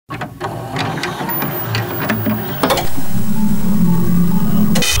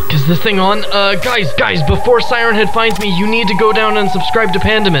Is the thing on? Guys, before Siren Head finds me, you need to go down and subscribe to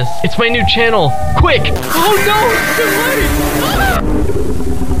Pandemus. It's my new channel. Quick! Oh no, it's too late!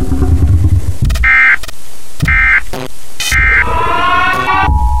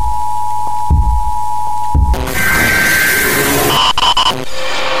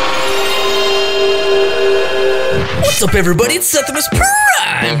 What's up, everybody? It's Sethimus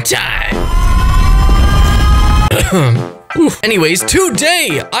Prime Time! Anyways,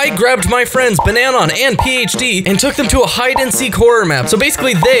 today I grabbed my friends Bananon and PhD and took them to a hide-and-seek horror map. So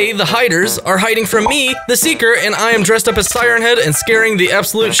basically they, the hiders, are hiding from me, the seeker, and I am dressed up as Siren Head and scaring the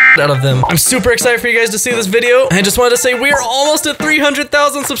absolute shit out of them. I'm super excited for you guys to see this video. I just wanted to say we are almost at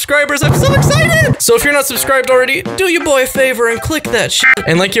 300,000 subscribers. I'm so excited! So if you're not subscribed already, do your boy a favor and click that shit.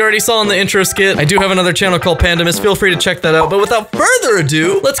 And like you already saw in the intro skit, I do have another channel called Pandemus. Feel free to check that out. But without further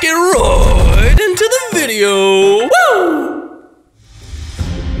ado, let's get right into the video. Woo!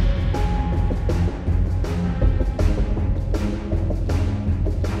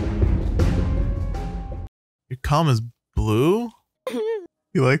 Your cum is blue?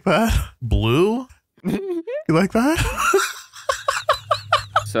 You like that? Blue? You like that?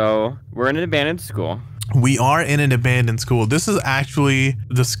 So, we're in an abandoned school. We are in an abandoned school. This is actually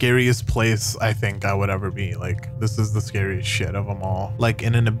the scariest place I think I would ever be. Like, this is the scariest shit of them all. Like,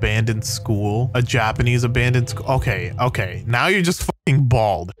 in an abandoned school. A Japanese abandoned school. Okay. Now you're just fucking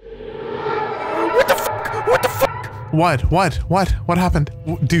bald. What the fuck? What the fuck? What happened?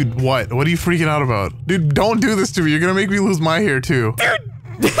 Dude, what are you freaking out about? Dude, don't do this to me. You're gonna make me lose my hair too.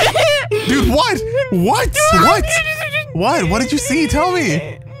 Dude, what? What did you see? Tell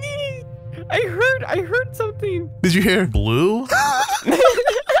me. I heard something. Did you hear blue?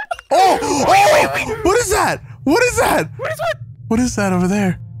 Oh, wait. What is that? What is that? What is that over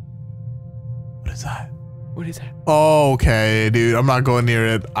there? What is that? What is that? Okay, dude, I'm not going near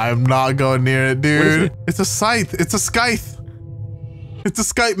it. I'm not going near it, dude. What is it? It's a scythe. It's a scythe. It's a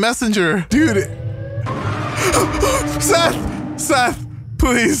Skype messenger. Dude. Seth,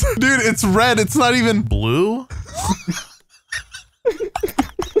 please. Dude, it's red. It's not even blue.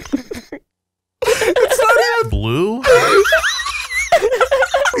 It's not even blue.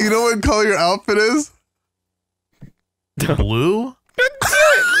 You know what color your outfit is? Blue?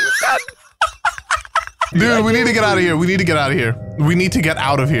 Dude, we need to get out of here. We need to get out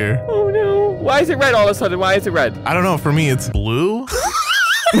of here. Oh no. Why is it red all of a sudden? Why is it red? I don't know. For me, it's blue.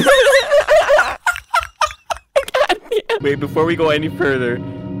 Wait, before we go any further,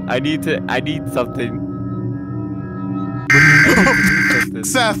 I need something.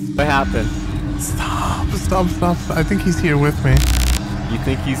 Seth. What happened? Stop. I think he's here with me. You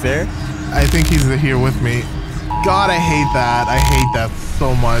think he's there? I think he's here with me. God, I hate that. I hate that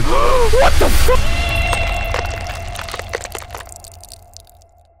so much. What the fuck?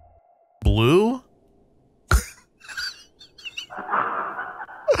 Blue?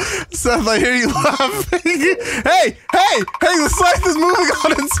 Seth, I hear you laughing. Hey, the scythe is moving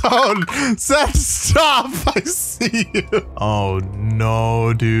on its own. Seth, stop. I see you. Oh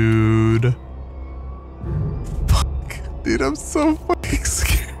no, dude. Fuck. Dude, I'm so fucking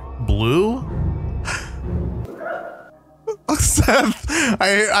scared. Blue? Oh, Seth,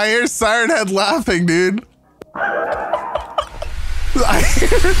 I hear Siren Head laughing, dude. I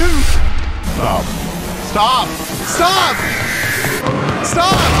hear him. Stop.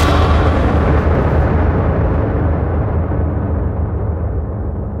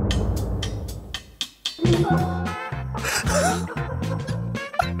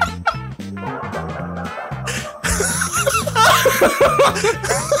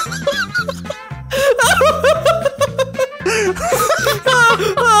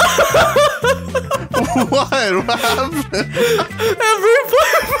 What happened? Every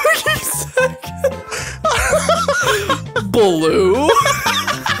fucking second. Blue?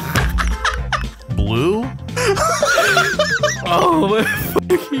 Blue? Oh my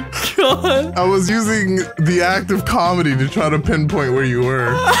fucking god. I was using the act of comedy to try to pinpoint where you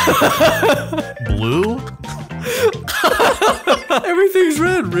were. Blue? Everything's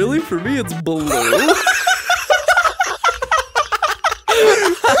red. Really? For me, it's blue.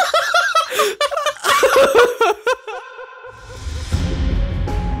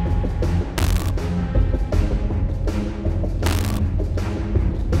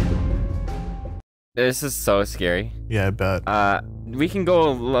 This is so scary. Yeah, I bet. We can go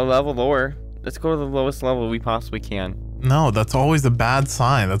a level lower. Let's go to the lowest level we possibly can. No, that's always a bad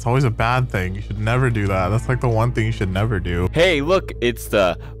sign. That's always a bad thing. You should never do that. That's like the one thing you should never do. Hey, look, it's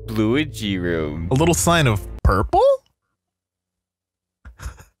the Bluigy room. A little sign of purple?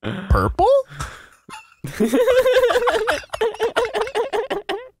 Purple?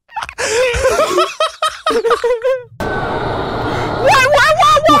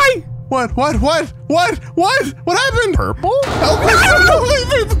 What? What happened? Purple? Help me! Don't leave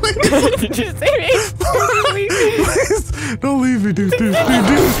me, please! Did you say me? Please, don't leave me, dude. Dude.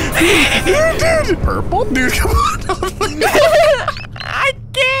 Purple? Dude, come on. I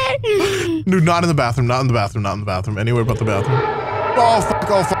can't. Dude, not in the bathroom. Anywhere but the bathroom. Oh, fuck.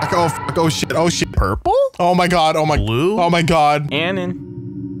 Oh, shit. Purple? Oh, my God. Blue? Oh, my God. Anion,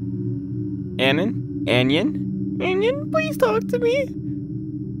 please talk to me.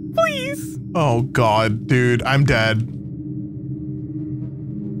 Please. Oh, God, dude. I'm dead.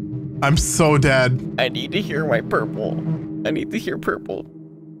 I'm so dead. I need to hear my purple. I need to hear purple.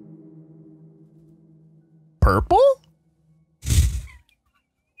 Purple?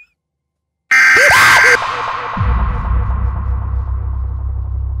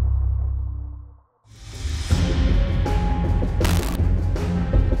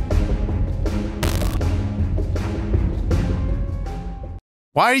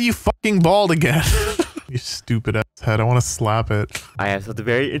 Why are you fucking bald again? You stupid ass head. I want to slap it. I have something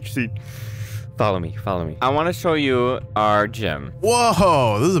very interesting. Follow me. I want to show you our gym.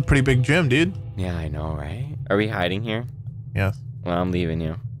 Whoa, this is a pretty big gym, dude. Yeah, I know, right? Are we hiding here? Yes. Well, I'm leaving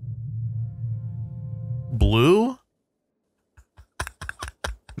you. Blue?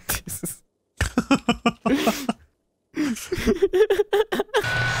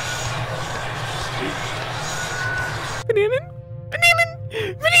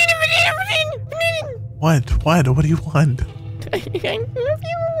 What? What do you want? I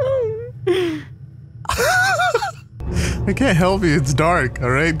can't help you. It's dark.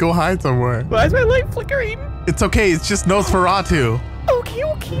 All right, go hide somewhere. Why is my light flickering? It's okay. It's just Nosferatu. Okay.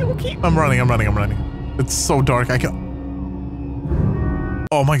 I'm running. It's so dark. I can't.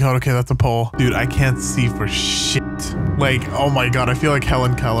 Oh my God. Okay, that's a pole, dude. I can't see for shit. Like, oh my God. I feel like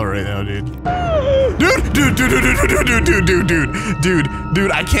Helen Keller right now, dude.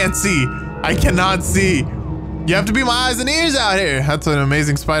 Dude. I can't see. I cannot see. You have to be my eyes and ears out here. That's an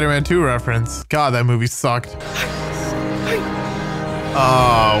Amazing Spider-Man 2 reference. God, that movie sucked.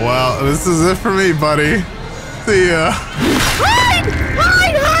 Oh, well, this is it for me, buddy. See ya. Hide!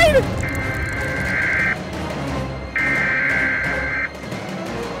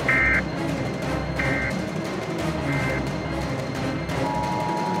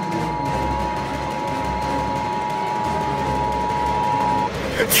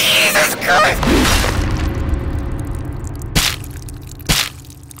 Jesus Christ!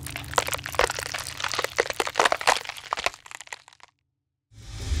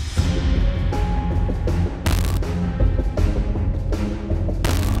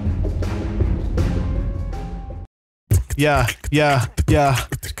 Yeah.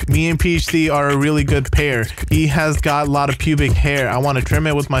 Me and PhD are a really good pair. He has got a lot of pubic hair. I want to trim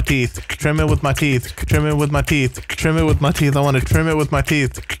it with my teeth. I want to trim it with my teeth.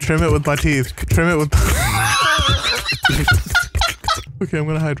 Okay, I'm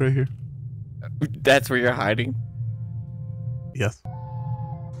gonna hide right here. That's where you're hiding? Yes.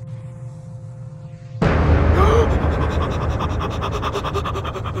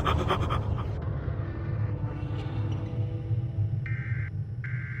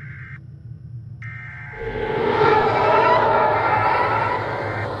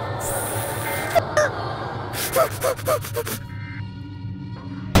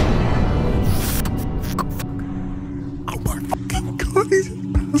 Oh my fucking God, he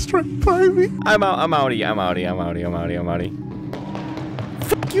just passed right by me. I'm outie.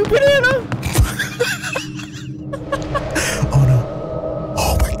 Fuck you, banana! Oh no.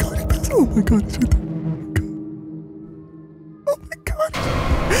 Oh my God, he passed. Oh my God, he's right there. Oh my God.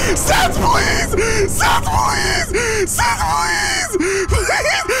 Seth, please! Please! Seth,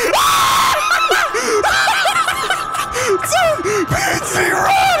 PhD, run!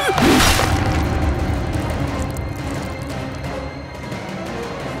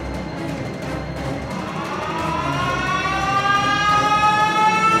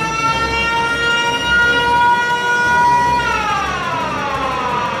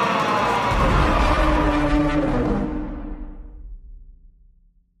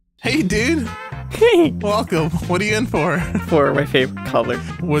 Hey, dude. Hey! Welcome. What are you in for? For my favorite color.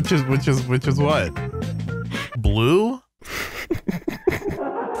 Which is what? Blue?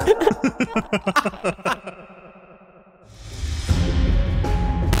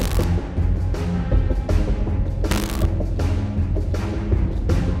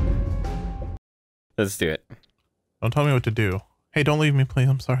 Let's do it. Don't tell me what to do. Hey, don't leave me, please.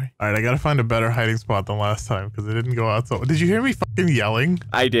 I'm sorry. All right, I gotta find a better hiding spot than last time because it didn't go out. So, did you hear me fucking yelling?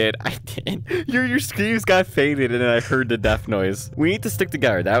 I did. Your screams got faded, and then I heard the death noise. We need to stick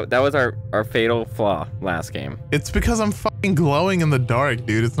together. That was our fatal flaw last game. It's because I'm fucking glowing in the dark,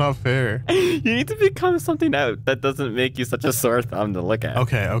 dude. It's not fair. You need to become something that doesn't make you such a sore thumb to look at.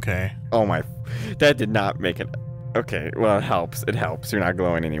 Okay. Oh my, that did not make it. Okay, well it helps. It helps. You're not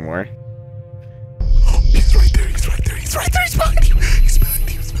glowing anymore. He's right there. He's right there. He's right there. He's behind you. He's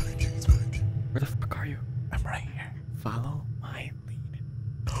behind you. He's behind you. He's behind you. Where the fuck are you? I'm right here. Follow my lead.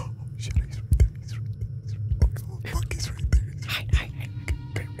 Oh shit, he's right there. He's right there. He's right there. Oh, fuck, he's right there. Hide.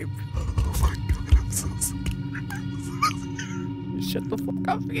 Oh my god, I'm so scared. Shut the fuck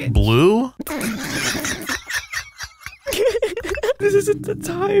up, bitch. Blue? This isn't the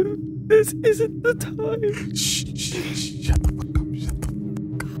time. This isn't the time. Shh, shut the fuck up. Shut the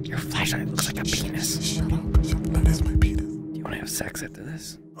fuck up. Your flashlight looks like a penis. Shut up. That is my penis. Do you want to have sex after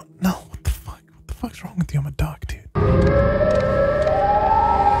this? No, what the fuck? What the fuck's wrong with you? I'm a dog, dude.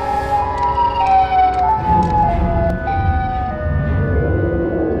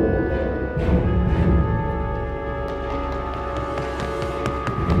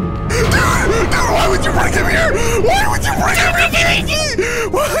 Why would you bring him here? Why would you bring him here?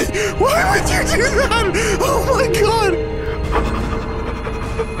 Why would you do that? Oh my god!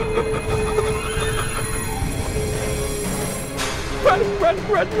 Run.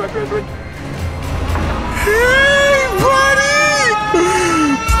 Hey, buddy!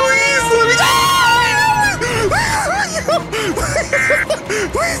 Please let me.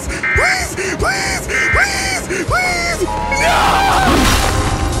 Please!